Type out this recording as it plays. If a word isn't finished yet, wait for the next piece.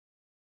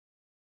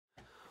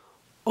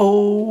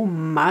Oh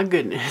my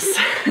goodness.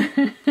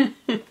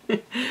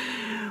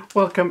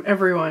 Welcome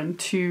everyone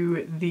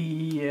to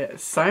the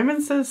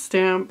Simon Says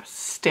Stamp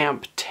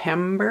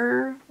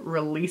STAMPtember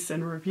release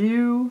and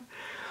review.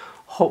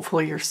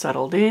 Hopefully you're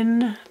settled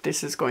in.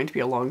 This is going to be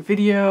a long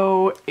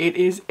video. It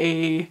is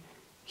a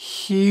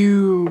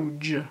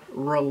huge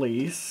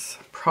release.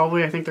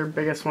 Probably I think their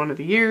biggest one of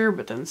the year,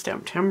 but then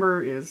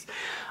STAMPtember is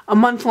a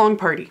month-long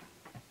party.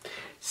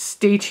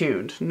 Stay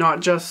tuned, not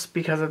just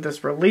because of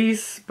this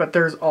release, but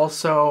there's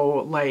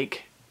also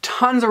like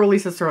tons of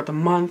releases throughout the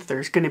month.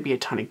 There's going to be a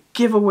ton of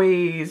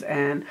giveaways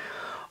and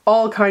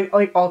all kinds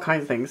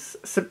of things.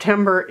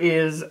 September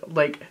is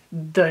like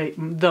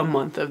the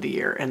month of the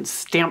year, and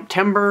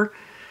STAMPtember,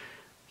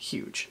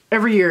 huge.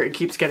 Every year it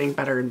keeps getting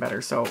better and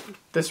better. So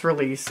this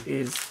release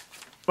is,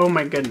 oh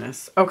my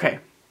goodness. Okay,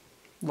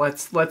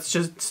 let's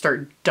just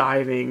start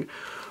diving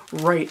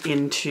right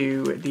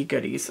into the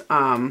goodies.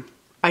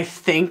 I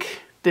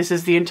think this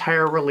is the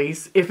entire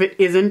release. If it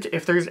isn't,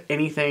 if there's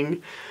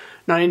anything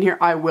not in here,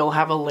 I will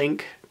have a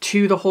link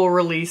to the whole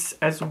release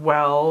as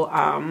well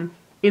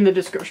in the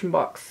description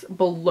box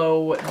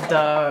below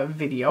the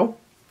video.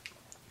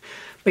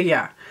 But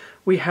yeah,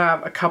 we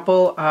have a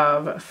couple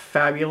of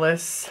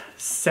fabulous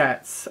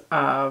sets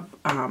of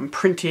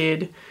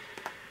printed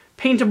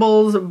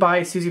paintables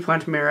by Suzy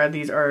Plantamera.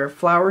 These are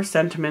Flower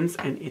Sentiments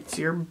and It's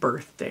Your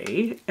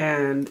Birthday.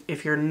 And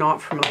if you're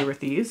not familiar with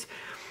these,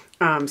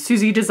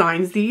 Suzy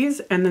designs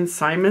these and then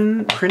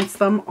Simon prints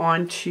them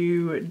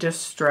onto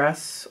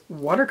distress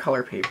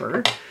watercolor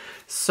paper.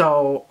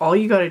 So all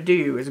you gotta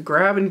do is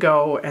grab and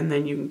go, and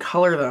then you can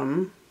color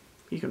them.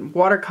 You can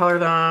watercolor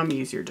them,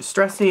 use your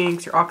distress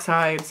inks, your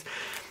oxides.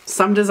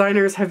 Some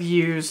designers have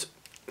used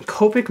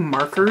Copic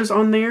markers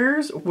on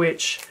theirs,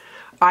 which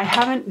I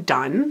haven't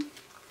done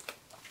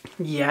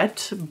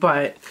yet,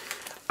 but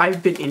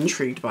I've been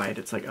intrigued by it.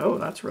 It's like, oh,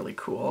 that's really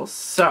cool.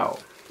 So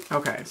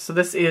okay, so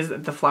this is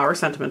the Flower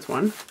Sentiments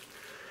one.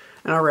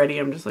 And already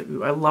I'm just like,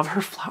 ooh, I love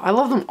her flower. I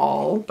love them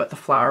all, but the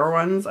flower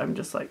ones, I'm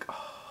just like,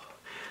 oh,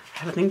 I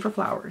have a thing for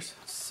flowers.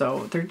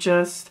 So they're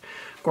just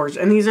gorgeous.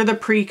 And these are the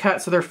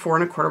pre-cut, so they're 4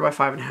 1/4 by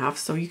 5 1/2.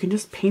 So you can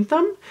just paint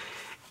them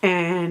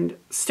and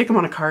stick them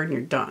on a card and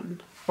you're done.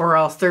 Or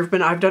else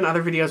I've done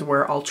other videos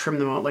where I'll trim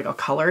them out, like I'll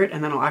color it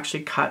and then I'll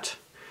actually cut,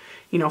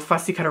 you know,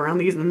 fussy cut around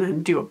these and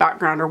then do a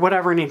background or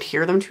whatever and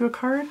adhere them to a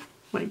card.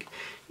 Like,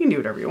 you can do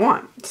whatever you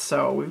want.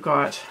 So we've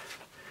got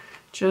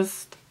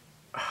just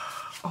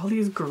all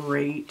these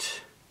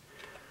great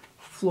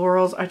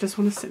florals. I just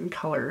want to sit and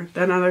color.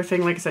 Then another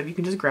thing, like I said, you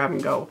can just grab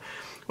and go.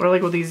 What I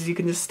like with these is you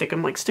can just stick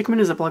them in a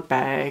Ziploc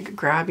bag,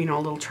 grab, you know, a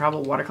little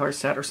travel watercolor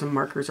set or some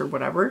markers or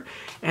whatever,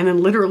 and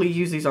then literally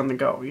use these on the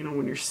go. You know,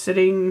 when you're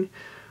sitting,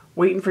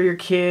 waiting for your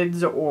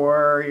kids,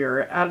 or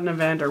you're at an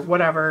event or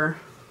whatever.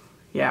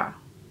 Yeah,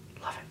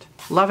 love it.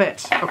 Love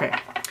it. Okay.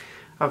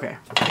 Okay,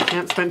 I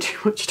can't spend too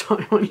much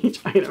time on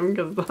each item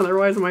because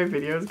otherwise my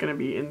video is going to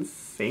be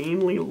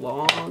insanely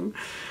long.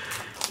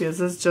 This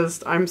is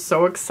just, I'm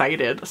so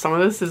excited. Some of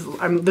this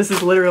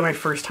is literally my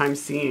first time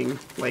seeing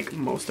like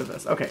most of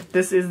this. Okay,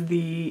 this is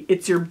the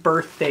It's Your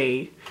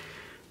Birthday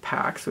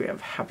pack. So we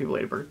have Happy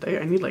Belated Birthday.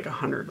 I need like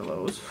 100 of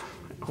those.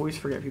 I always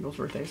forget people's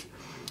birthdays.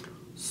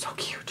 So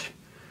cute.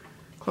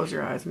 Close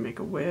your eyes and make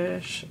a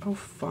wish. Oh,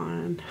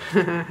 fun.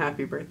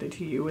 Happy birthday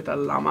to you with a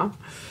llama.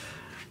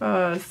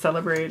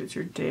 Celebrate, it's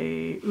your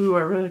day. Ooh,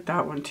 I really like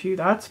that one too.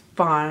 That's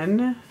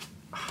fun.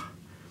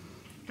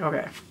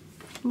 Okay,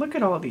 look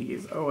at all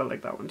these. Oh, I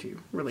like that one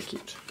too. Really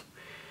cute.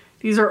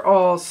 These are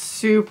all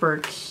super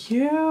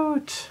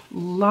cute.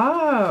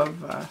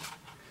 Love.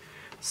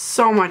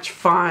 So much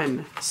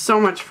fun.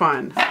 So much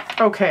fun.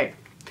 Okay,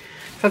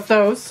 got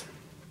those.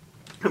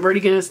 I'm already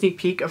getting a sneak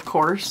peek, of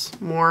course.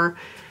 More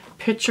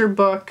picture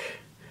book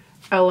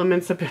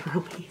elements have been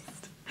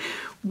released.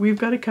 We've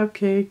got a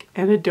cupcake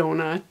and a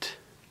donut.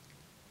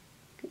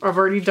 I've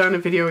already done a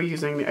video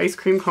using the ice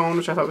cream cone,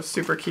 which I thought was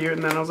super cute,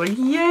 and then I was like,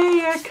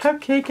 yay, a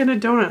cupcake and a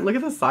donut. Look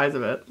at the size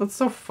of it. That's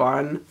so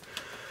fun.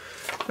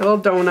 The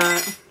little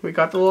donut. We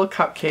got the little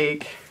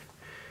cupcake.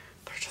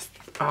 They're just,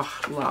 oh,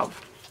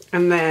 love.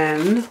 And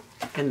then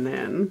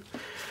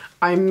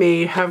I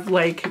may have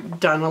like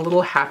done a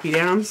little happy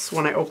dance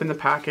when I opened the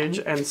package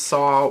and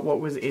saw what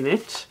was in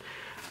it.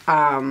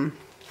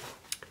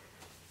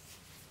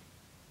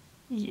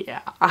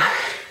 Yeah.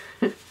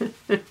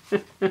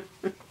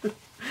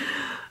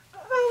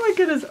 Look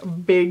at this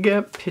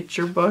big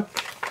picture book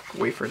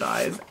wafer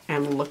dies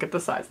and look at the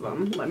size of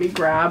them. Let me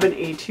grab an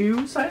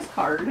A2 size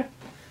card.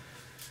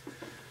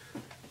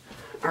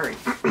 All right.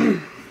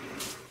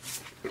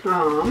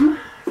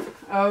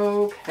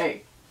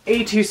 Okay.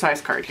 A2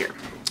 size card here.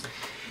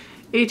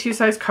 A2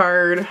 size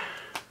card.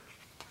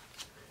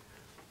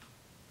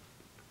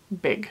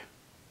 Big.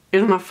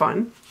 Isn't that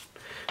fun?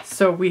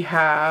 So we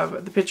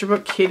have the picture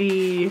book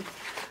kitty.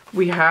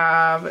 We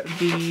have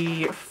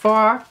the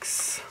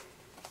fox.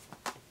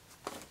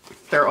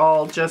 They're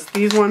all just,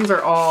 these ones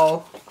are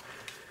all,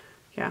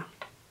 yeah,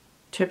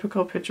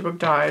 typical picture book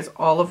dies,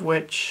 all of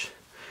which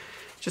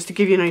just to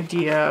give you an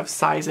idea of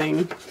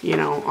sizing, you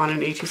know, on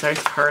an A2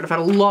 size card. I've had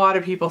a lot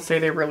of people say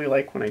they really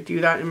like when I do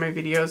that in my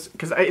videos,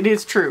 because it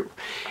is true.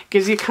 It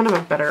gives you kind of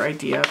a better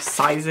idea of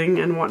sizing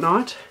and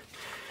whatnot.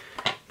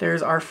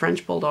 There's our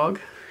French Bulldog.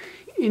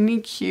 Isn't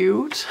he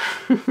cute?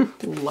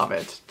 Love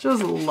it.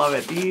 Just love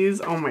it. These,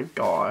 oh my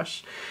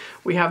gosh.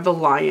 We have the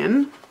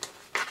lion.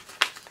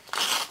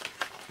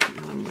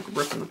 I'm like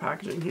ripping the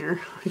packaging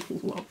here. I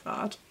love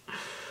that.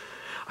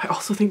 I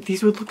also think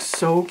these would look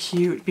so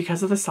cute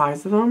because of the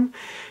size of them.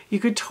 You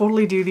could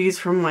totally do these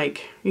from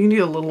like, you can do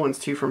the little ones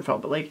too from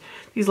felt, but like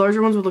these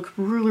larger ones would look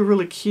really,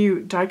 really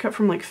cute. Die cut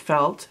from like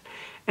felt,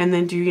 and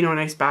then do, you know, a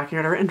nice backing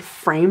order and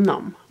frame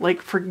them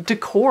like for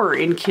decor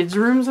in kids'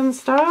 rooms and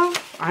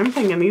stuff. I'm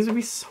thinking these would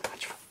be so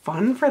much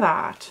fun for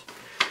that.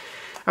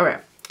 Okay,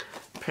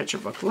 picture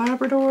book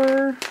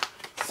Labrador.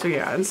 So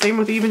yeah, and same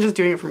with even just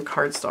doing it from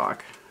cardstock.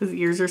 His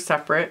ears are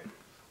separate.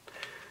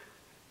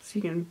 So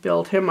you can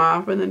build him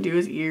up and then do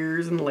his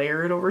ears and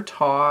layer it over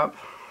top.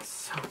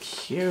 So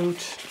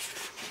cute.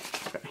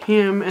 Got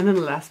him, and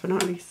then last but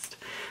not least,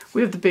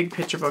 we have the big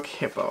picture book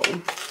Hippo.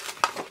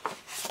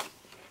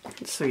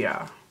 So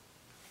yeah,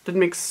 that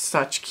makes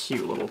such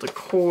cute little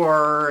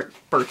decor,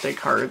 birthday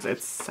cards,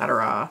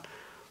 etc.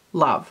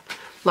 Love,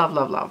 love,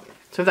 love, love.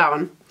 So that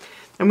one.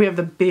 And we have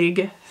the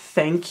big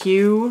thank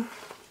you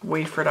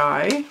wafer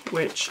die,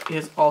 which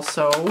is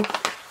also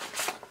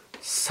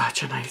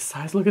such a nice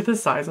size. Look at the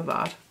size of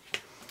that.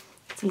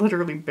 It's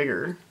literally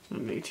bigger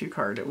than an A2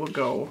 card. It will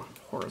go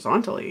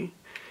horizontally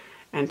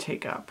and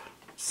take up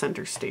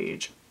center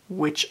stage,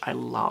 which I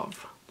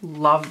love.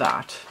 Love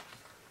that.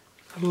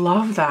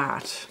 Love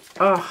that.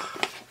 Ugh.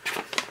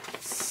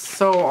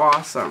 So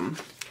awesome.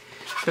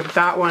 So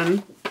that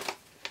one,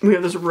 we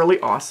have this really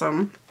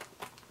awesome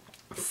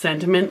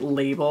sentiment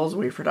labels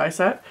wafer die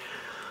set.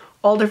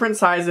 All different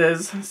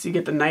sizes, so you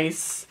get the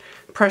nice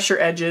pressure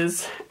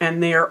edges,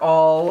 and they are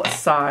all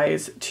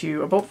sized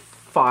to about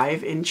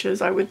 5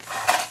 inches, I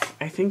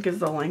think is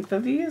the length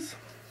of these.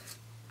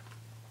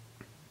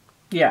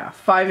 Yeah,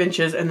 5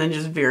 inches, and then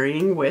just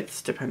varying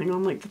widths depending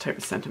on like the type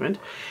of sentiment.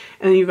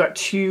 And then you've got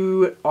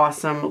 2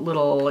 awesome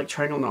little like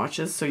triangle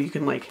notches, so you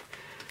can like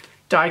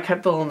die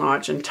cut the little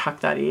notch and tuck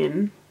that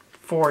in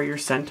for your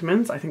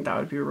sentiments. I think that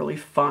would be really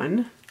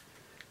fun.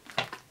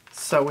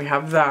 So we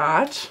have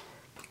that.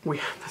 We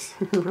have this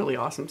really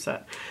awesome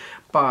set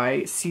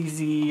by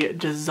Suzy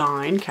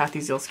Design, Kathy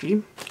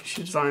Zielski.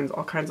 She designs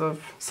all kinds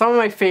of, some of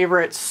my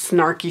favorite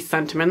snarky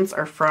sentiments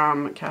are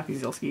from Kathy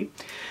Zielski.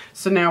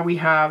 So now we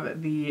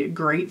have the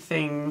Great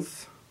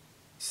Things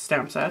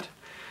stamp set.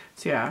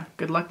 So yeah,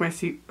 good luck my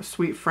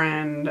sweet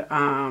friend,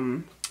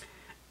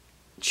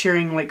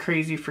 cheering like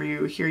crazy for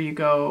you, here you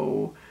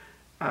go,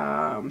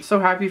 so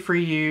happy for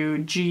you,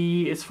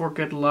 G is for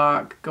good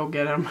luck, go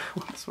get him.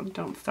 This one,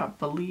 don't stop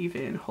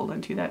believing, hold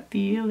on to that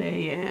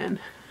feeling.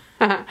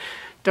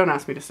 Don't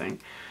ask me to sing.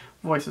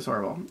 Voice is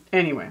horrible.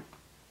 Anyway.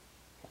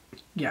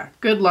 Yeah.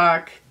 Good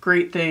luck.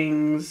 Great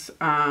things.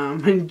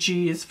 And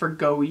G is for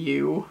go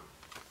you.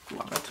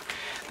 Love it.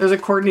 There's the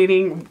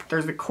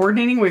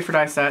coordinating wafer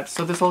die set.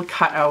 So this will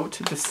cut out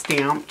the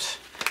stamped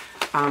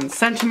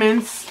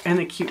sentiments and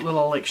the cute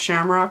little like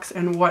shamrocks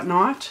and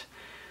whatnot.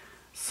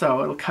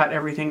 So it'll cut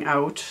everything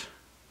out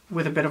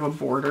with a bit of a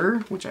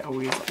border, which I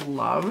always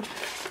love.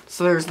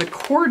 So there's the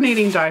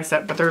coordinating die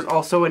set, but there's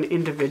also an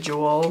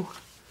individual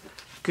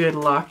good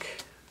luck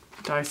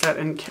die set.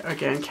 And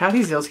again, Kathy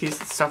Zielski's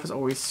stuff is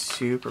always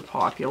super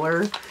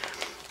popular.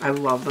 I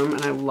love them,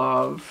 and I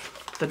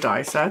love the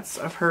die sets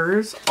of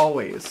hers,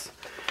 always.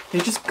 They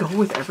just go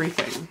with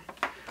everything.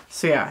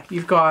 So yeah,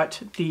 you've got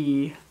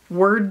the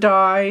word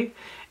die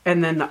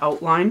and then the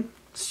outline.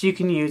 So you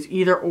can use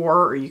either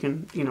or you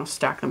can, you know,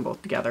 stack them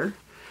both together.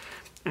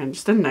 And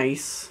just a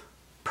nice,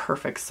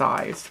 perfect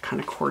size to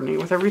kind of coordinate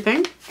with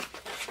everything.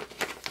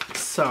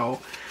 So,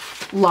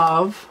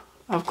 love,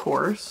 of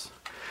course.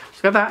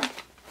 Got that.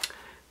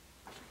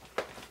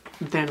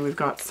 Then we've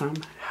got some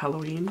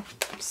Halloween.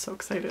 I'm so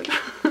excited.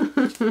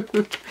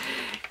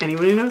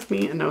 Anyone who knows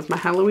me and knows my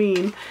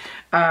Halloween.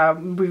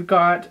 We've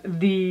got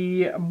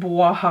the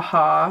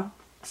BWAHAHA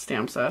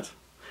stamp set.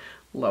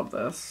 Love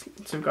this.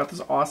 So we've got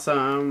this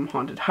awesome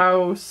haunted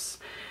house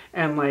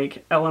and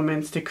like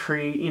elements to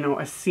create, you know,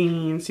 a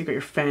scene. So you've got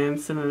your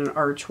fence and then an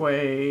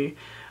archway.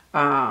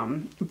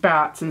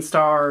 Bats and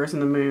stars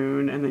and the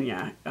moon, and then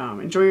yeah,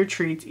 enjoy your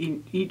treats,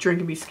 eat, drink,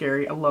 and be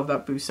scary. I love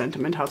that boost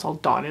sentiment, how it's all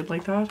dotted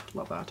like that.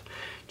 Love that.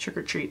 Trick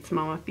or treat,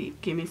 smell my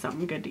feet, give me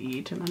something good to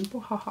eat, and then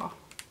wahaha.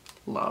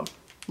 Love,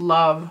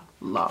 love,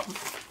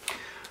 love.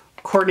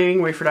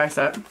 Coordinating wafer die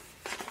set,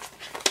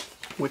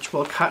 which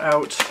will cut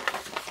out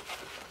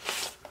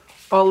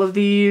all of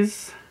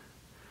these,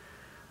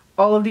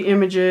 all of the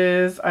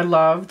images. I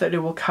love that it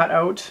will cut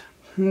out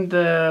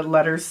the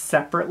letters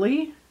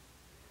separately,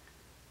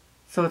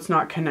 so it's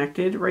not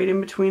connected right in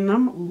between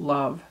them.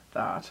 Love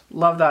that.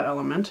 Love that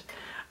element.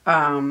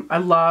 I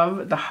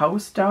love the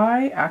house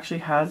die.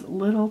 Actually has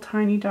little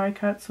tiny die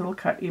cuts, so it'll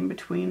cut in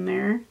between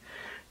there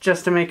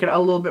just to make it a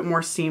little bit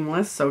more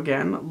seamless. So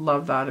again,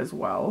 love that as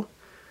well.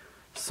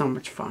 So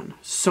much fun.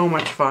 So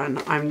much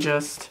fun. I'm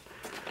just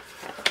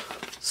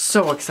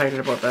so excited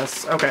about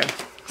this. Okay,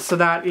 so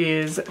that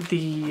is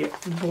the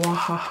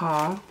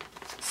BWAHAHA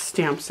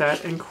stamp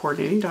set and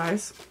coordinating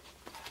dies.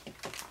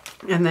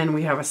 And then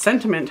we have a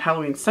sentiment,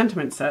 Halloween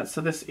sentiment set. So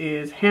this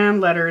is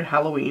hand-lettered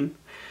Halloween.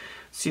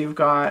 So you've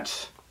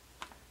got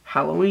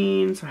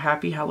Halloween, so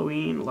happy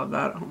Halloween, love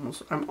that.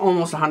 I'm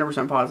almost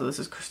 100% positive this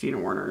is Christina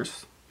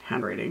Warner's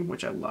handwriting,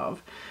 which I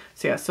love.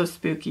 So yeah, so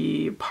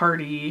spooky,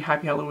 party,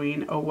 happy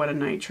Halloween, oh what a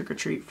night, trick or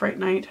treat, fright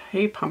night,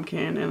 hey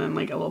pumpkin, and then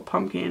like a little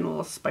pumpkin, a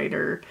little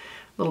spider,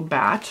 a little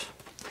bat.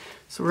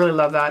 So really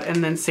love that.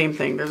 And then same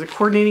thing, there's a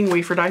coordinating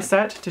wafer die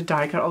set to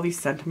die cut all these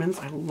sentiments.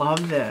 I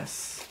love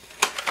this.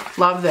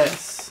 Love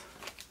this.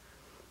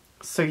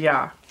 So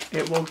yeah,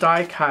 it will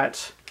die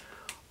cut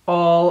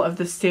all of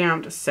the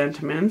stamped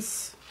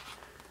sentiments,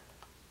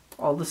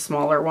 all the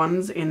smaller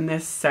ones in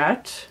this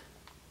set.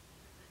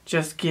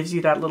 Just gives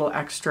you that little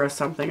extra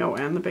something. Oh,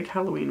 and the big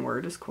Halloween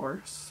word, of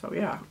course. So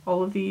yeah,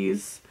 all of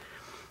these.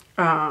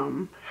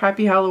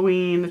 Happy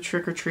Halloween, the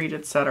trick or treat,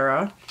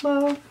 etc.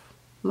 Love,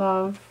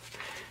 love.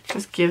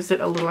 Just gives it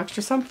a little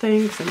extra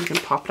something, so you can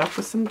pop it up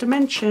with some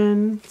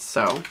dimension.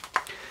 So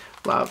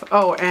love.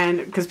 Oh,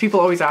 and because people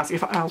always ask,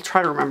 if I'll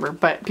try to remember,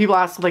 but people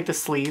ask like the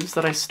sleeves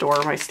that I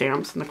store my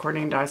stamps and the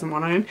coordinating dies and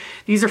whatnot in.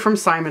 These are from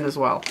Simon as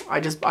well.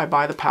 I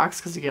buy the packs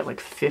because you get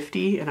like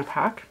 50 in a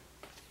pack.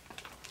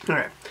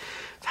 Okay.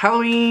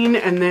 Halloween,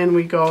 and then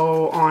we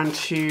go on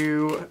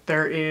to,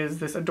 there is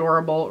this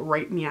adorable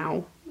Right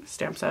Meow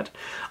stamp set.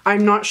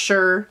 I'm not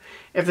sure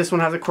if this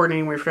one has a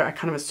coordinating wafer. I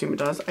kind of assume it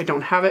does. I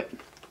don't have it.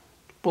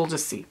 We'll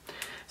just see.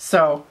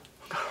 So,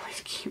 oh,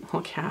 these cute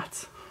little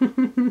cats.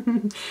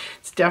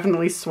 It's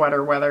definitely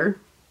sweater weather.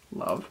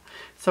 Love.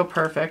 So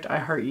perfect. I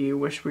heart you.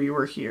 Wish we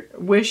were here.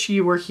 Wish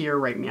you were here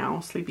right meow.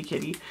 Sleepy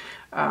kitty.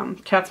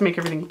 Cats make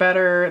everything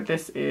better.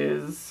 This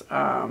is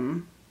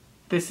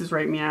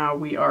Right Meow.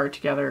 We are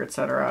together,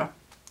 etc.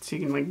 So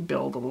you can like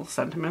build little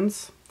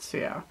sentiments. So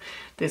yeah,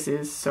 this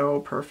is so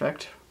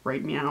perfect.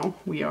 Right Meow.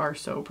 We are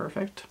so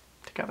perfect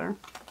together.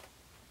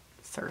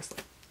 Seriously.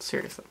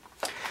 Seriously.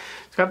 So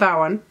got that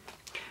one.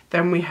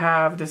 Then we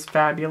have this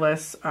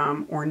fabulous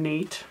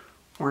ornate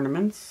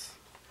ornaments.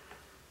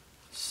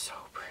 So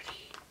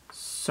pretty.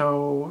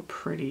 So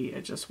pretty. I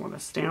just want to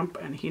stamp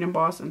and heat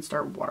emboss and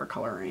start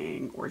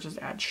watercoloring or just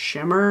add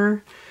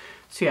shimmer.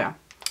 So yeah.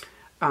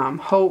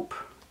 Hope,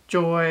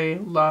 joy,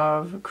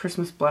 love,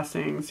 Christmas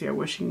blessings. Yeah,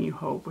 wishing you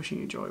hope, wishing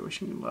you joy,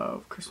 wishing you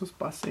love, Christmas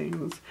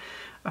blessings.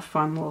 A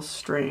fun little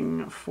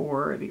string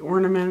for the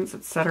ornaments,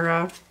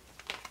 etc.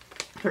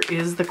 There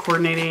is the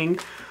coordinating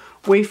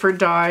wafer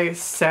die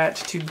set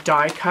to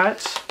die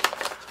cut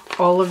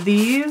all of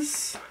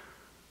these.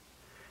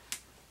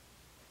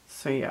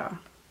 So yeah,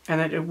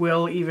 and then it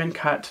will even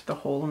cut the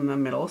hole in the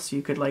middle, so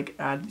you could like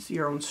add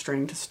your own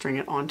string to string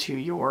it onto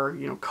your,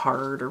 you know,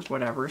 card or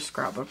whatever,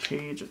 scrapbook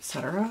page,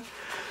 etc.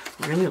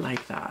 Really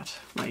like that.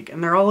 Like,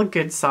 and they're all a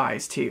good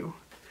size too,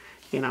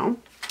 you know.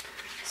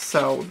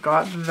 So we've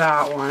got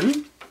that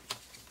one.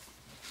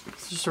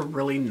 It's just a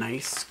really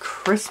nice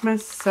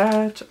Christmas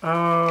set.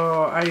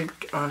 Oh,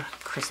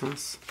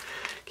 Christmas.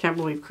 Can't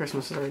believe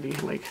Christmas is already,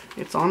 like,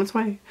 it's on its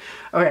way.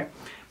 Okay,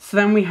 so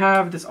then we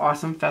have this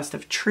awesome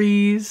festive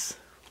trees.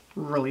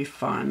 Really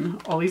fun.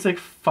 All these like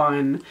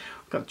fun.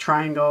 We've got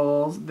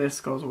triangles.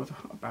 This goes with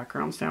a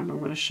background stamp I'm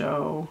going to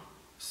show.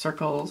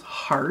 Circles,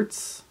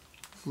 hearts.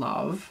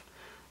 Love.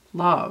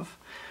 Love.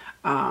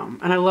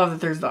 And I love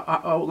that there's the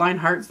outline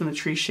hearts in the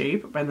tree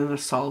shape, and then the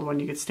solid one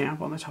you could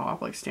stamp on the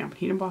top, like stamp and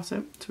heat emboss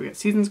it. So we got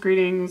season's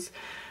greetings,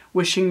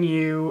 wishing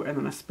you, and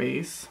then a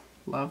space.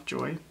 Love,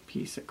 joy,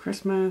 peace at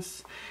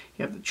Christmas.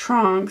 You have the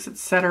trunks,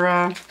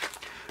 etc.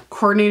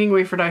 Coordinating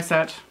wafer die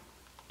set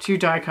to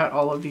die cut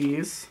all of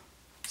these.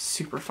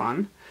 Super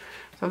fun.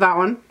 So that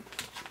one.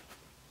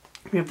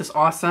 We have this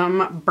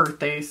awesome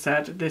birthday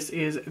set. This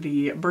is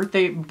the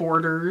birthday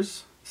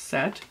borders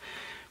set.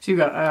 So you've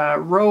got a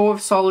row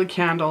of solid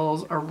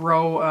candles, a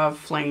row of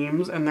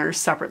flames, and they're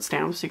separate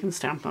stamps, so you can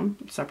stamp them,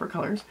 separate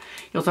colors.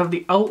 You also have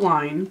the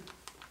outline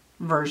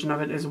version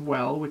of it as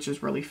well, which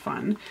is really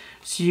fun.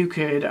 So you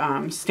could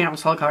stamp a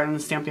solid color and then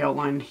stamp the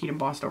outline, heat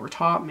embossed over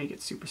top, make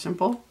it super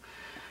simple.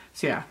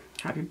 So yeah,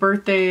 happy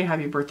birthday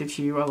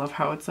to you. I love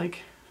how it's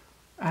like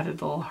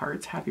added little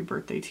hearts, happy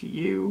birthday to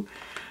you.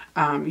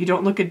 You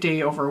don't look a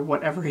day over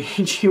whatever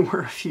age you were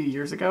a few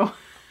years ago.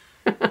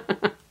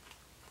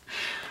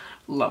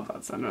 Love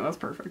that sentiment. That's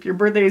perfect. Your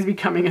birthday is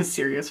becoming a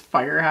serious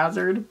fire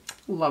hazard.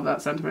 Love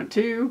that sentiment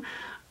too.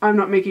 I'm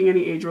not making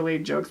any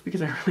age-related jokes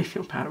because I really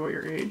feel bad about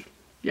your age.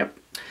 Yep.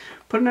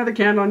 Put another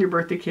candle on your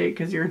birthday cake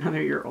because you're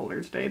another year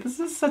older today. This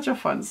is such a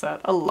fun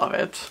set. I love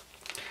it.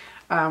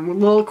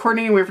 Little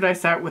coordinating wafer die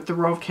set with the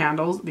row of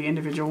candles, the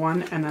individual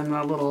one, and then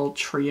the little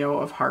trio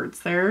of hearts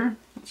there.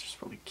 It's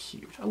just really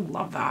cute. I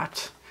love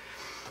that.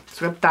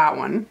 So we got that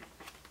one.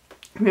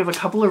 We have a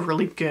couple of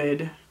really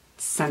good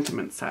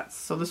sentiment sets.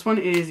 So this one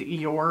is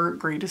Your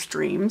Greatest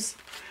Dreams,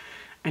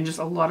 and just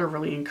a lot of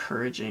really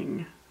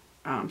encouraging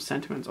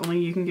sentiments. Only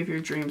you can give your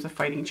dreams a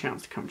fighting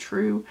chance to come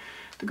true.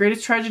 The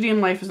greatest tragedy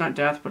in life is not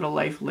death, but a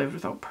life lived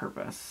without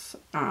purpose.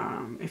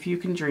 If you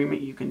can dream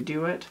it, you can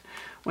do it.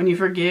 When you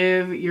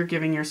forgive, you're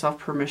giving yourself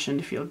permission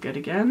to feel good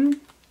again.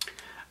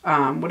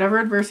 Whatever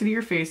adversity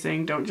you're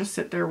facing, don't just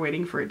sit there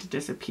waiting for it to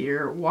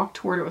disappear. Walk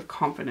toward it with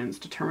confidence,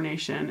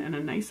 determination, and a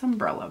nice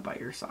umbrella by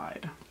your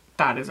side.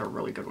 That is a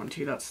really good one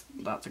too. That's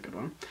a good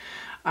one.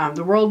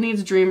 The world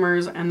needs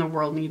dreamers and the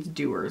world needs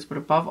doers, but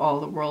above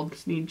all, the world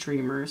needs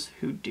dreamers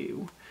who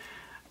do.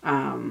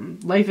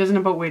 Life isn't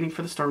about waiting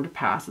for the storm to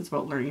pass. It's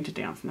about learning to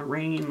dance in the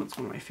rain. That's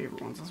one of my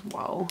favorite ones as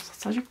well. So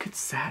it's such a good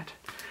set.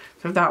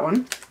 So I have that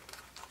one.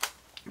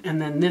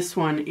 And then this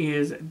one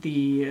is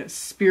the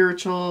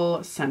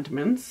spiritual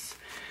sentiments.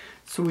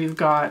 So we've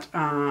got,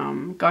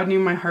 God knew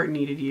my heart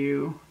needed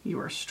you. You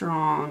are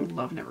strong.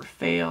 Love never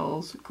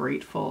fails.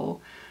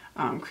 Grateful.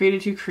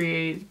 Created to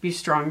create. Be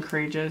strong,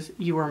 courageous.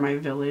 You are my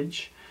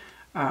village.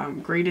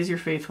 Great is your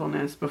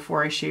faithfulness.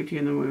 Before I shaped you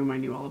in the womb, I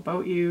knew all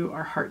about you.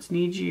 Our hearts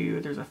need you.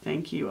 There's a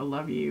thank you, a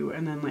love you.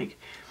 And then like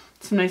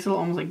some nice little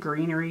almost like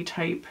greenery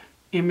type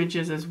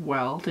images as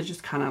well to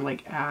just kind of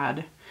like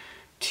add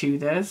to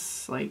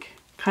this. Like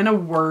kind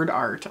of word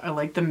art. I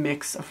like the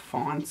mix of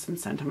fonts and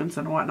sentiments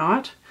and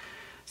whatnot.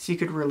 So you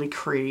could really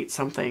create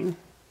something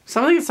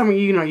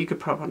you know you could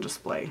put up on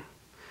display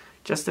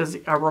just as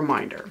a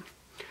reminder.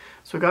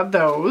 So we got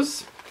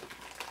those.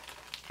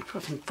 We've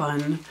got some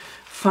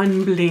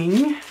fun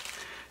bling.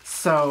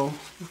 So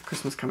with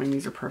Christmas coming,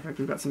 these are perfect.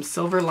 We've got some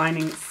silver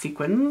lining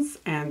sequins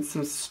and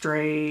some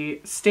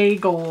stay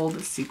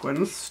gold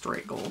sequins.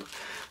 Stray gold.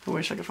 I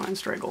wish I could find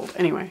stray gold.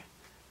 Anyway,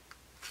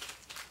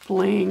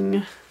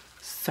 bling.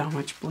 So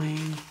much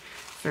bling.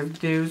 There's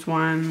those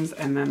ones,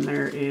 and then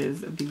there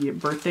is the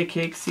birthday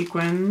cake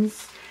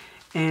sequins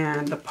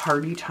and the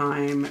party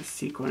time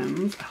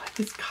sequins. I like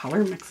these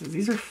color mixes.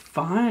 These are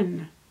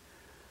fun.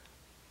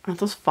 Aren't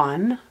those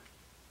fun?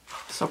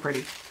 So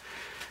pretty.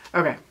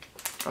 Okay,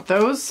 got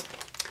those.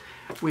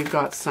 We've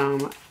got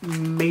some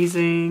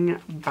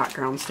amazing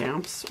background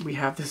stamps. We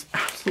have this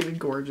absolutely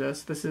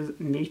gorgeous. This is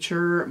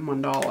Nature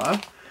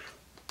Mandala.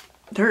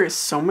 There is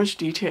so much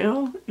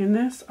detail in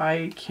this.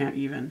 I can't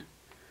even.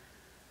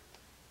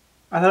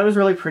 I thought it was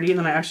really pretty, and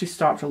then I actually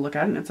stopped to look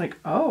at it, and it's like,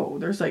 oh,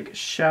 there's like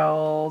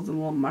shells and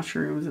little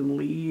mushrooms and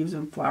leaves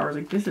and flowers.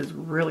 Like, this is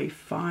really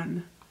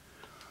fun.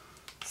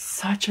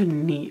 Such a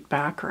neat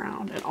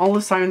background. And all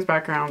of Simon's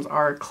backgrounds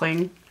are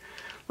cling.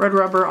 Red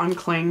rubber on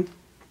cling.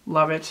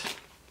 Love it.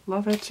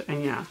 Love it.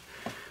 And yeah,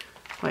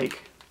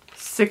 like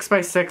 6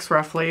 by 6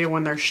 roughly.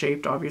 When they're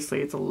shaped,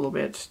 obviously it's a little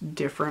bit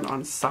different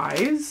on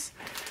size.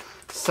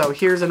 So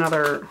here's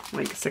another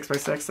like 6 by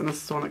 6, and this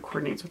is the one that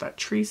coordinates with that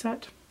tree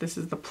set. This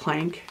is the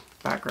plank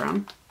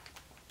background.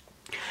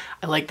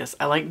 I like this.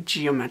 I like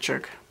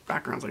geometric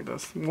backgrounds like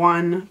this.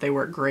 1, they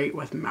work great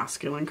with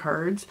masculine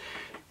cards.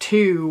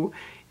 2,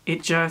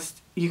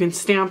 you can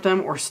stamp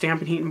them or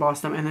stamp and heat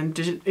emboss them, and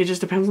then it just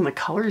depends on the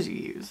colors you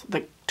use.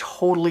 Like,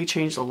 totally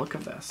change the look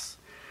of this.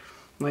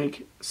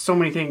 Like, so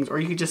many things. Or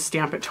you could just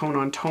stamp it tone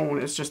on tone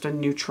as just a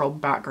neutral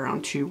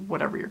background to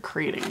whatever you're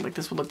creating. Like,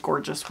 this would look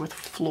gorgeous with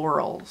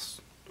florals.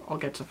 I'll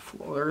get to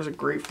there's a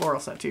great floral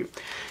set too.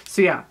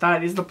 So yeah,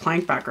 that is the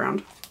plank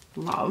background.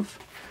 Love.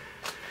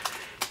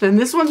 Then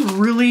this one's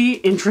really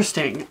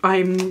interesting.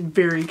 I'm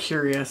very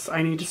curious.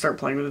 I need to start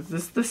playing with it.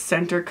 This is the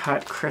center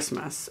cut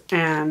Christmas,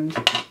 and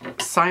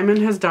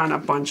Simon has done a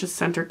bunch of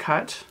center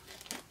cut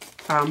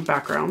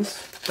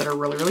backgrounds that are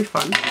really, really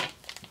fun.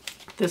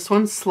 This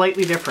one's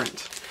slightly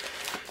different.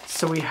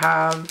 So we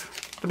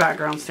have the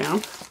background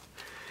stamp,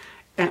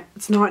 and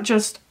it's not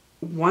just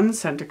one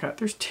center cut,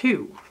 there's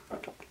 2.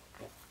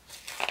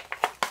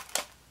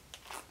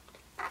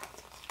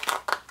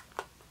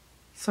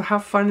 So how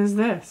fun is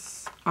this?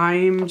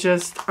 I'm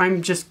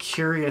just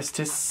curious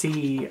to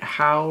see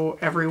how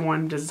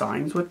everyone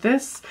designs with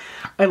this.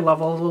 I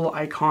love all the little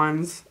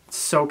icons. It's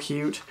so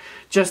cute.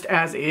 Just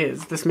as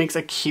is. This makes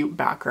a cute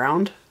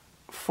background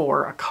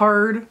for a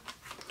card.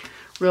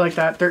 Really like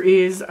that. There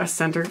is a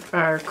center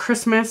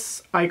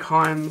Christmas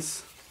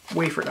icons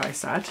wafer die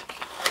set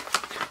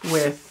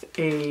with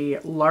a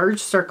large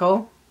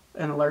circle,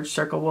 and a large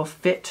circle will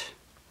fit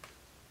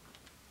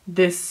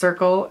this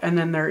circle, and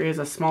then there is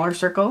a smaller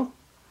circle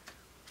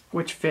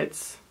which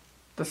fits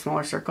the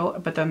smaller circle,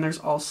 but then there's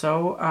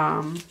also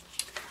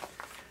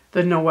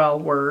the Noel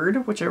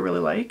word, which I really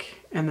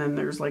like, and then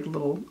there's like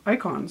little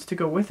icons to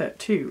go with it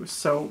too.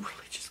 So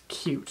really just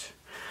cute.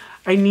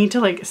 I need to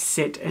like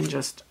sit and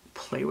just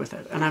play with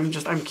it, and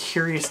I'm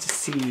curious to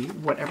see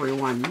what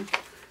everyone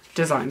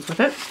designs with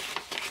it.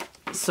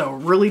 So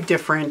really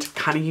different,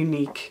 kind of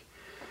unique,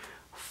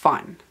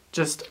 fun,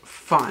 just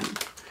fun.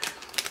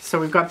 So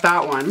we've got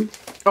that one.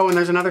 Oh, and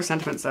there's another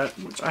sentiment set,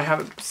 which I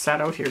haven't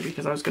set out here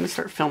because I was going to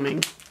start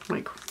filming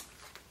like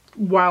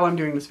while I'm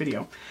doing this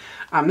video.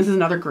 This is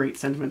another great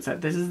sentiment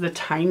set. This is the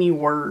Tiny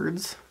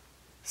Words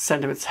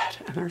sentiment set,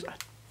 and there's a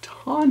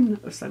ton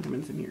of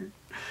sentiments in here.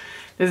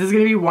 This is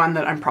going to be one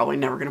that I'm probably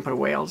never going to put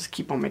away. I'll just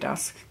keep on my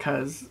desk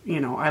because,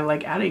 you know, I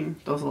like adding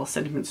those little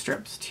sentiment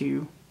strips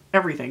to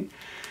everything.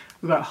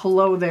 We've got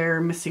hello there,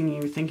 missing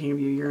you, thinking of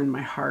you, you're in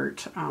my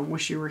heart,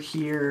 wish you were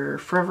here,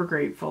 forever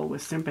grateful,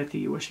 with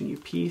sympathy, wishing you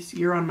peace,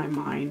 you're on my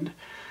mind,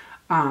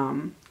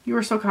 you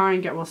are so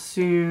kind, get well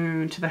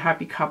soon, to the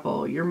happy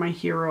couple, you're my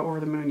hero, over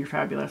the moon, you're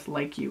fabulous,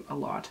 like you a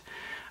lot,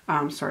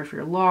 sorry for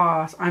your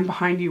loss, I'm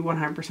behind you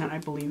 100%, I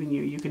believe in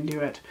you, you can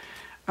do it,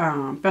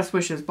 best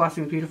wishes,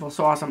 blessings, beautiful,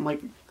 so awesome,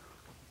 like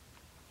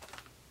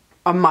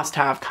a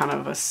must-have kind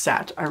of a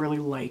set I really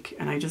like,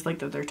 and I just like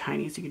that they're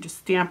tiny, so you can just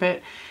stamp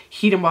it,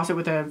 heat emboss it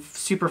with a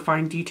super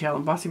fine detail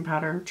embossing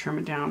powder, trim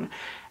it down,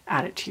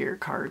 add it to your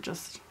card,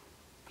 just,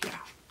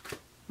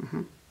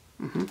 yeah.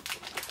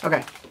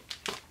 Okay.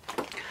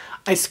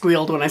 I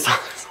squealed when I saw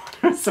this one.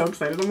 I was so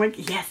excited. I'm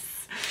like,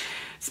 yes!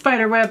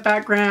 Spiderweb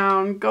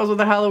background, goes with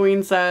the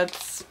Halloween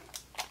sets.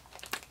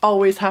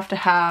 Always have to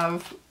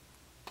have.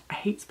 I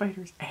hate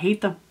spiders. I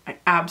hate them.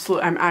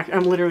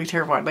 I'm literally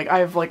terrified. Like, I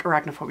have like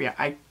arachnophobia.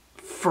 I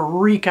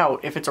freak out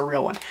if it's a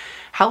real one.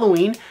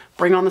 Halloween,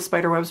 bring on the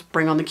spider webs,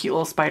 bring on the cute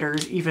little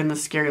spiders, even the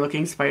scary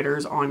looking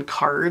spiders on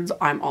cards.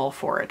 I'm all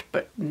for it.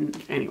 But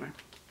anyway,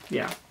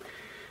 yeah.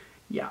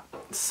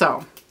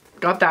 So,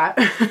 got that.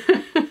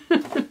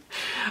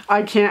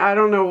 I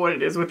don't know what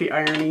it is with the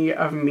irony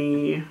of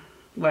me,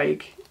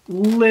 like,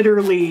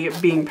 literally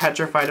being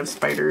petrified of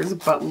spiders,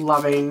 but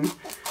loving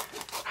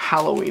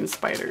Halloween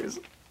spiders.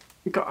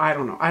 I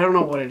don't know. I don't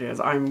know what it is.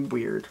 I'm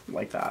weird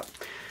like that.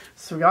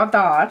 So we got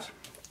that.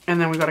 And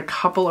then we got a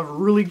couple of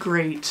really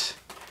great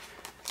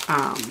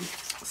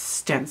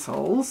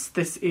stencils.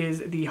 This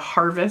is the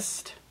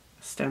Harvest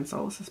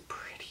stencil. This is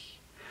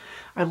pretty.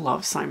 I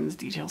love Simon's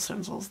detail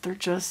stencils.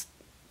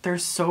 They're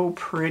so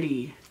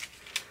pretty.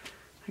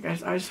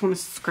 Like I just want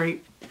to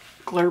scrape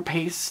glitter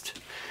paste,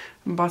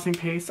 embossing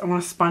paste. I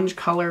want a sponge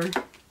color,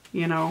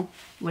 you know,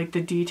 like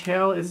the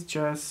detail is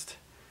just,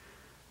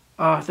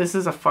 this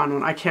is a fun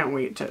one. I can't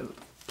wait to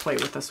play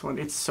with this one.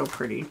 It's so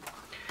pretty.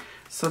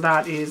 So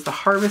that is the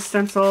Harvest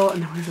stencil,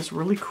 and then we have this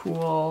really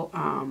cool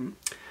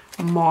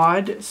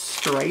mod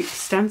stripe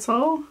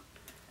stencil.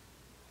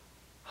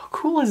 How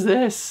cool is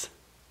this?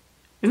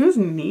 Isn't this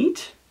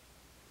neat?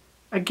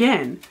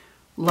 Again,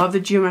 love the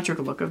geometric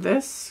look of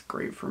this.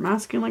 Great for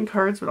masculine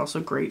cards, but also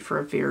great for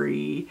a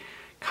very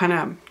kind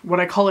of what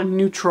I call a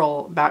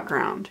neutral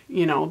background.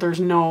 You know, there's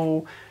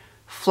no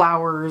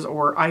flowers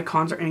or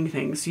icons or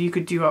anything. So you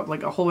could do up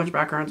like a whole bunch of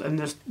backgrounds and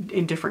just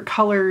in different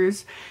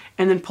colors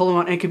and then pull them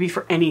out. And it could be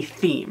for any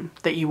theme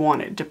that you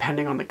wanted,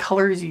 depending on the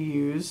colors you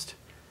used.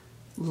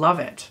 Love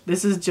it.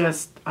 This is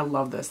just, I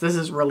love this. This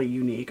is really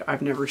unique.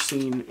 I've never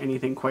seen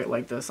anything quite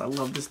like this. I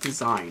love this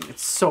design.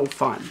 It's so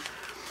fun.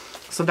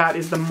 So that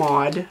is the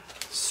mod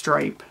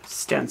stripe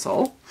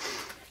stencil.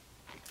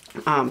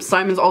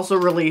 Simon's also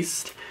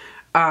released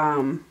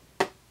a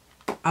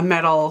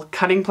metal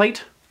cutting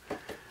plate.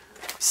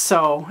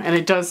 So, and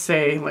it does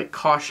say like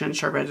caution,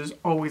 sharp edges,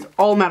 always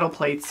all metal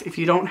plates. If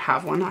you don't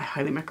have one, I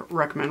highly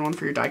recommend one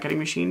for your die cutting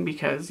machine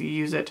because you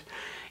use it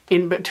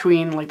in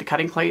between like the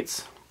cutting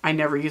plates. I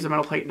never use a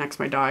metal plate next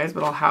to my dies,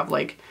 but I'll have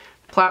like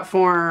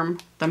platform,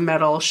 the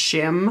metal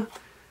shim,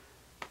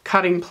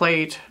 cutting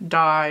plate,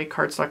 die,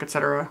 cardstock,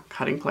 etc.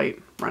 Cutting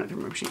plate, run it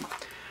through my machine.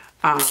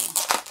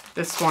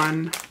 This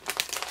one,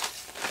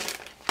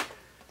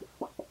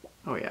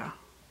 oh yeah.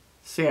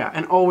 So yeah,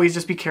 and always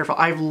just be careful.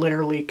 I've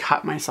literally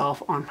cut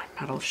myself on my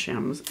metal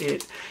shims.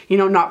 You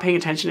know, not paying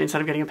attention,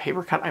 instead of getting a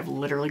paper cut, I've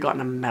literally gotten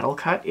a metal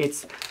cut.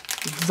 It's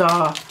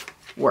the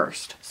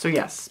worst. So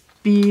yes,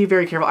 be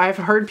very careful. I've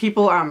heard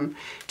people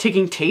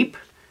taking tape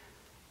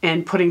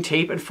and putting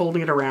tape and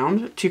folding it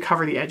around to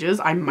cover the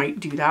edges. I might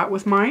do that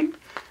with mine.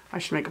 I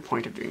should make a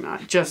point of doing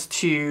that just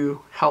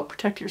to help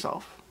protect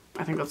yourself.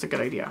 I think that's a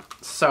good idea.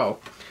 So,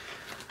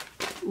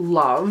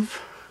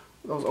 love.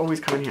 Those always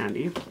come in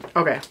handy.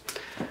 Okay,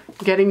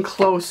 getting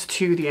close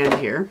to the end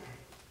here.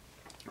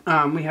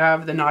 We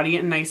have the Naughty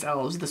and Nice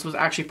Elves. This was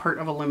actually part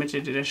of a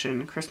limited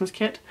edition Christmas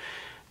kit.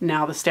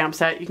 Now the stamp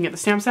set, you can get the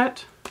stamp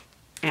set.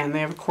 And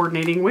they have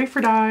coordinating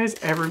wafer dies.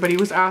 Everybody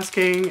was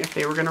asking if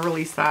they were going to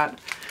release that.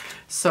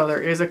 So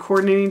there is a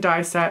coordinating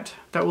die set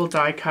that will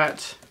die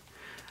cut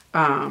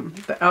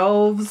the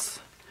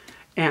elves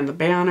and the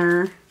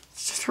banner.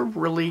 It's just a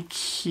really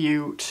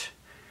cute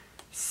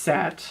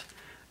set.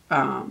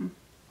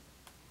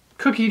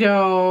 Cookie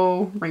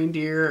dough,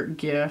 reindeer,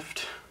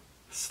 gift,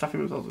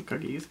 stuffing themselves with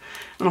cookies,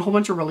 and a whole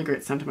bunch of really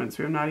great sentiments.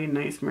 We have Naughty and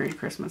Nice, Merry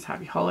Christmas,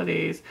 Happy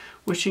Holidays,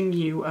 wishing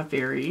you a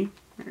very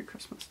Merry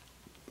Christmas.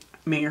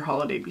 May your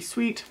holiday be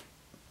sweet.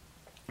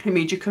 I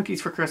made you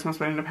cookies for Christmas,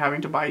 but I ended up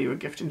having to buy you a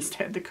gift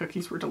instead. The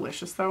cookies were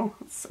delicious though.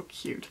 It's so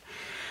cute.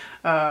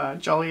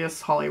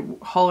 Jolliest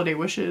holiday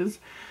wishes.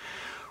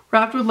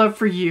 Wrapped with love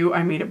for you.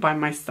 I made it by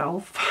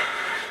myself.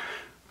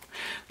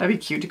 That'd be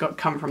cute to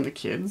come from the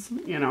kids,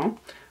 you know.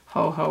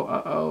 Ho ho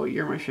uh-oh,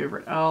 you're my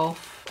favorite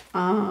elf.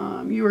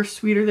 You are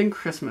sweeter than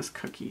Christmas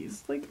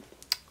cookies. Like,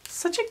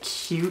 such a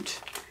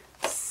cute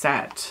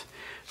set.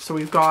 So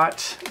we've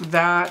got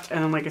that,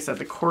 and then like I said,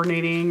 the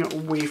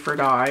coordinating wafer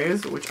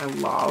dies, which I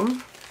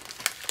love.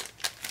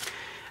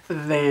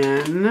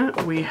 Then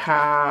we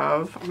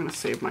have, I'm gonna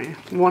save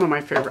one of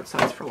my favorite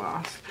sets for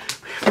last.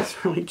 We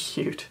It's really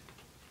cute.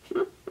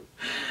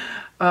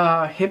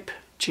 Hip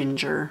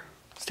Ginger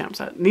stamp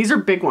set. And these are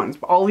big ones.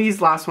 All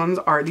these last ones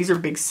are, these are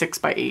big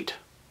 6x8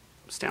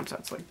 stamp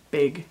sets, like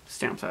big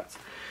stamp sets.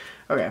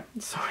 Okay,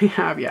 so we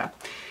have, yeah,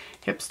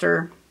 Hip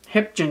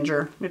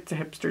Ginger. It's a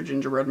hipster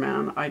gingerbread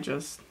man. I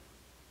just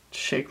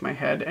shake my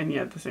head, and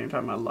yet at the same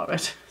time I love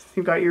it. So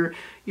you've got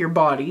your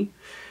body,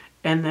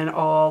 and then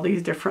all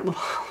these different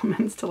little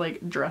elements to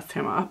like dress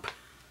him up.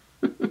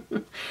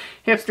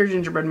 Hipster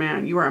gingerbread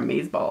man, you are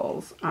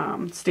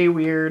amazeballs. Stay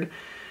weird.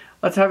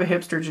 Let's have a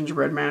hipster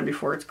gingerbread man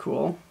before it's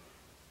cool.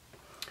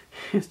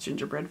 It's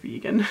gingerbread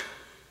vegan.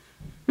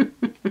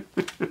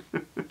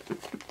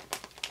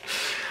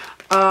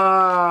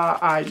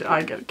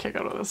 I get a kick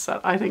out of this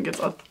set. I think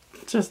it's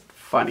just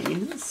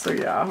funny. So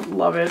yeah,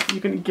 love it.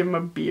 You can give him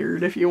a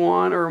beard if you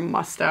want, or a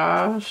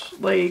mustache.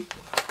 Like,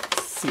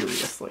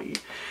 seriously.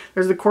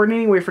 There's the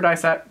coordinating wafer die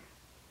set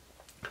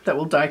that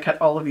will die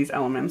cut all of these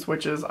elements,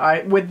 which is,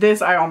 with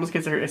this I almost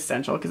consider it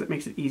essential because it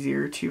makes it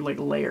easier to like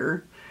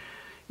layer,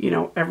 you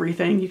know,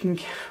 everything. You can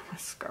get my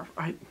scarf.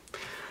 I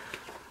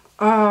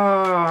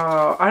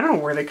don't know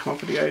where they come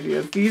up with the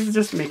ideas. These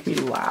just make me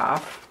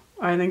laugh.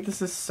 I think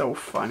this is so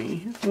funny.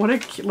 What a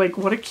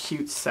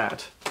cute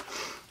set.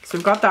 So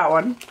we've got that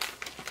one.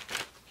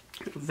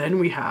 Then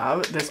we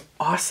have this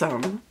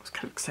awesome, I was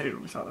kind of excited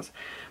when we saw this,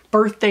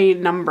 birthday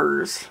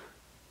numbers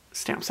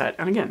stamp set.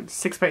 And again,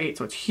 6x8,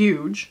 so it's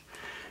huge.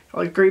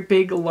 Like great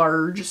big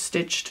large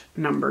stitched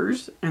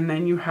numbers. And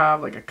then you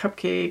have like a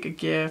cupcake, a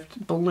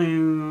gift,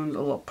 balloons, a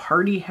little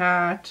party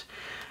hat,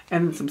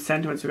 and then some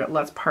sentiments. We've got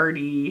let's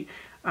party,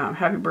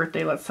 happy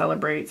birthday, let's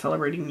celebrate,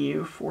 celebrating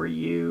you, for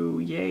you,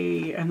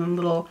 yay. And then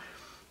little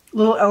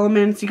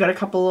elements. You got a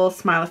couple little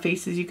smiley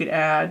faces you could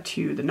add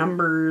to the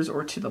numbers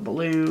or to the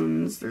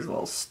balloons. There's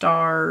little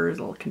stars,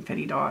 little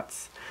confetti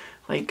dots.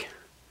 Like,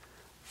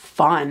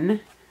 fun.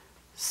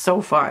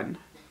 So fun.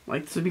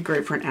 Like, this would be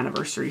great for an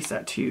anniversary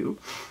set too.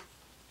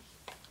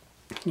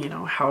 You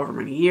know, however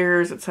many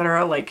years,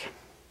 etc. Like,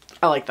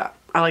 I like that.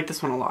 I like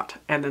this one a lot.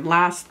 And then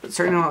last, but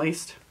certainly not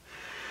least,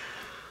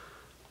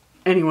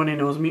 anyone who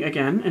knows me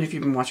again, and if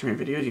you've been watching my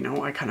videos, you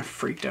know I kind of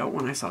freaked out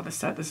when I saw this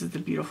set. This is the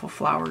Beautiful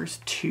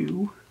Flowers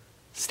 2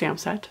 stamp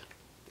set.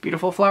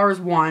 Beautiful Flowers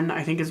 1,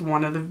 I think, is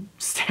one of the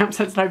stamp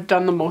sets that I've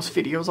done the most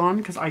videos on,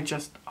 because I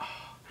just,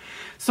 oh.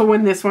 So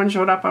when this one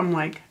showed up, I'm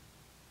like,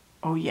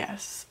 oh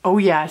yes, oh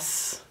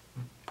yes,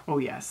 oh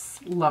yes,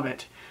 love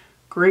it.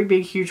 Great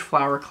big huge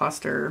flower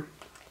cluster,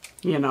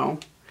 you know.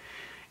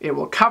 It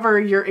will cover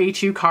your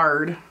A2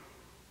 card,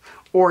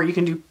 or you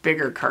can do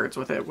bigger cards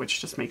with it,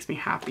 which just makes me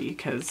happy,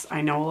 because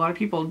I know a lot of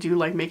people do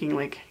like making,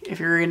 like, if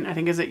you're in, I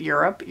think, is it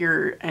Europe,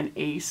 you're an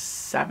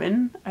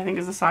A7, I think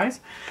is the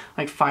size,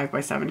 like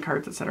 5x7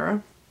 cards,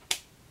 etc.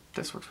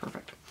 This works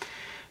perfect.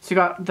 So you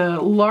got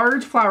the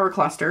large flower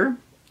cluster,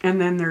 and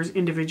then there's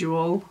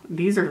individual,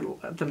 these are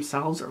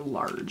themselves are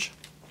large.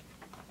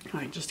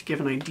 Like, just to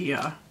give an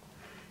idea,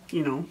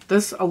 you know,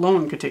 this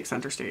alone could take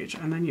center stage.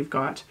 And then you've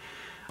got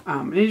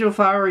an individual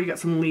flower, you got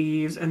some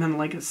leaves, and then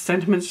like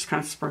sentiments just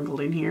kind of sprinkled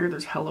in here.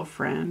 There's hello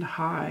friend,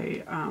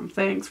 hi,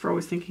 thanks for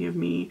always thinking of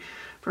me,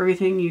 for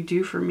everything you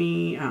do for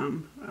me,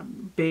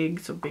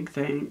 big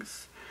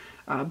thanks,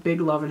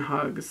 big love and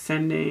hugs,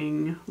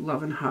 sending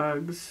love and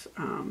hugs,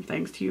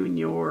 thanks to you and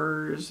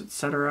yours,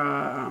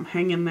 etc.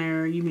 Hang in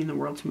there, you mean the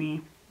world to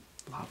me,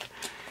 love.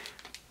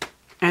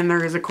 And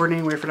there is a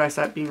coordinating wafer die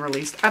set being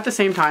released at the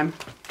same time.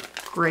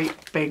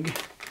 Great big,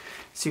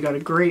 so you got a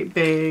great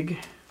big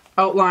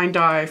outline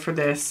die for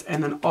this,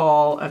 and then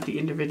all of the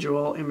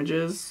individual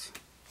images.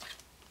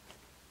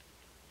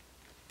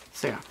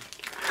 So yeah,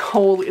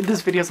 holy,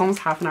 this video is almost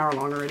half an hour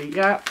long already.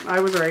 Yeah, I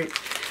was right.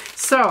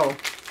 So,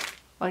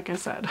 like I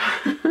said,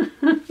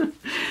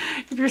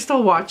 if you're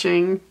still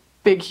watching,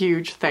 big,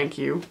 huge thank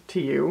you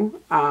to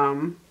you.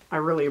 I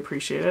really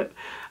appreciate it.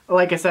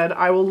 Like I said,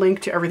 I will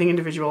link to everything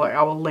individual.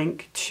 I will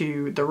link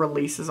to the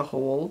release as a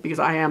whole, because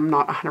I am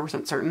not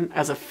 100% certain,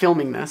 as of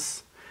filming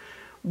this,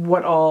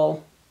 what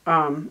all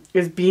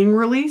is being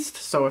released.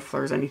 So if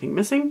there's anything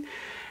missing,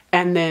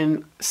 and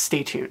then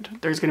stay tuned.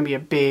 There's going to be a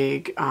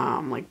big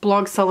like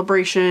blog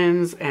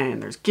celebrations,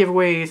 and there's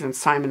giveaways, and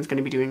Simon's going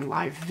to be doing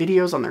live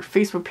videos on their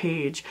Facebook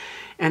page,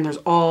 and there's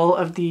all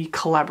of the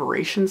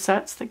collaboration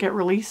sets that get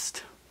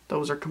released.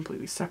 Those are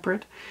completely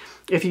separate.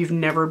 If you've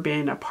never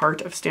been a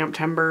part of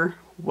STAMPtember,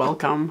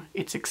 welcome.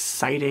 It's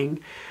exciting.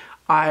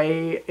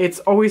 It's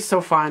always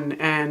so fun,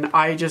 and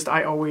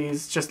I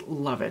always just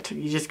love it.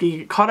 You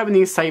get caught up in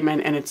the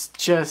excitement, and it's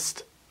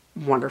just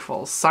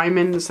wonderful.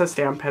 Simon Says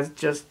Stamp has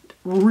just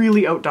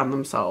really outdone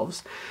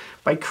themselves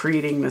by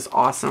creating this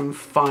awesome,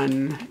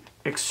 fun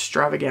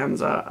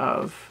extravaganza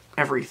of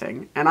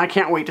everything. And I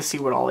can't wait to see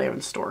what all they have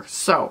in store.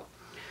 So,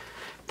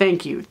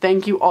 thank you.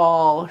 Thank you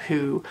all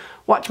who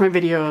watch my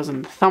videos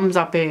and thumbs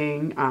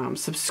upping.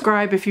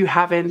 Subscribe if you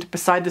haven't.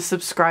 Beside the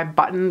subscribe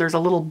button, there's a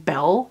little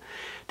bell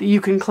that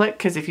you can click,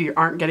 because if you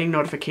aren't getting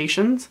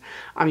notifications,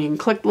 you can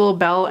click the little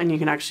bell, and you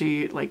can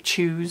actually like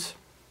choose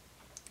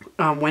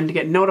when to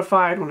get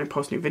notified when I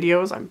post new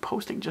videos. I'm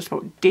posting just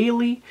about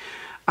daily.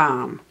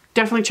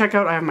 definitely check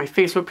out, I have my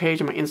Facebook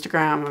page and my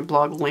Instagram, my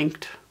blog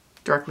linked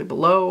directly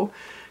below,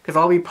 because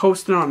I'll be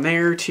posting on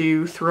there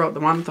too throughout the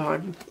month.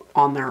 I'm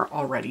on there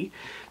already.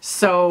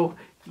 So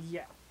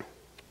yeah.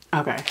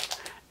 Okay.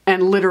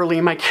 And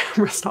literally my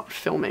camera stopped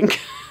filming.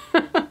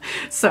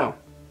 So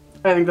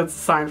I think that's a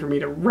sign for me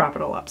to wrap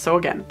it all up. So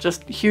again,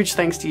 just huge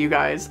thanks to you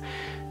guys.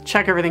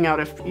 Check everything out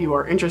if you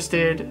are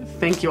interested.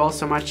 Thank you all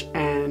so much,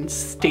 and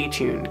stay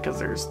tuned because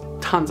there's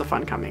tons of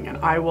fun coming, and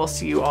I will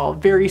see you all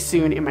very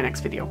soon in my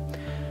next video.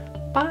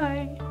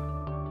 Bye.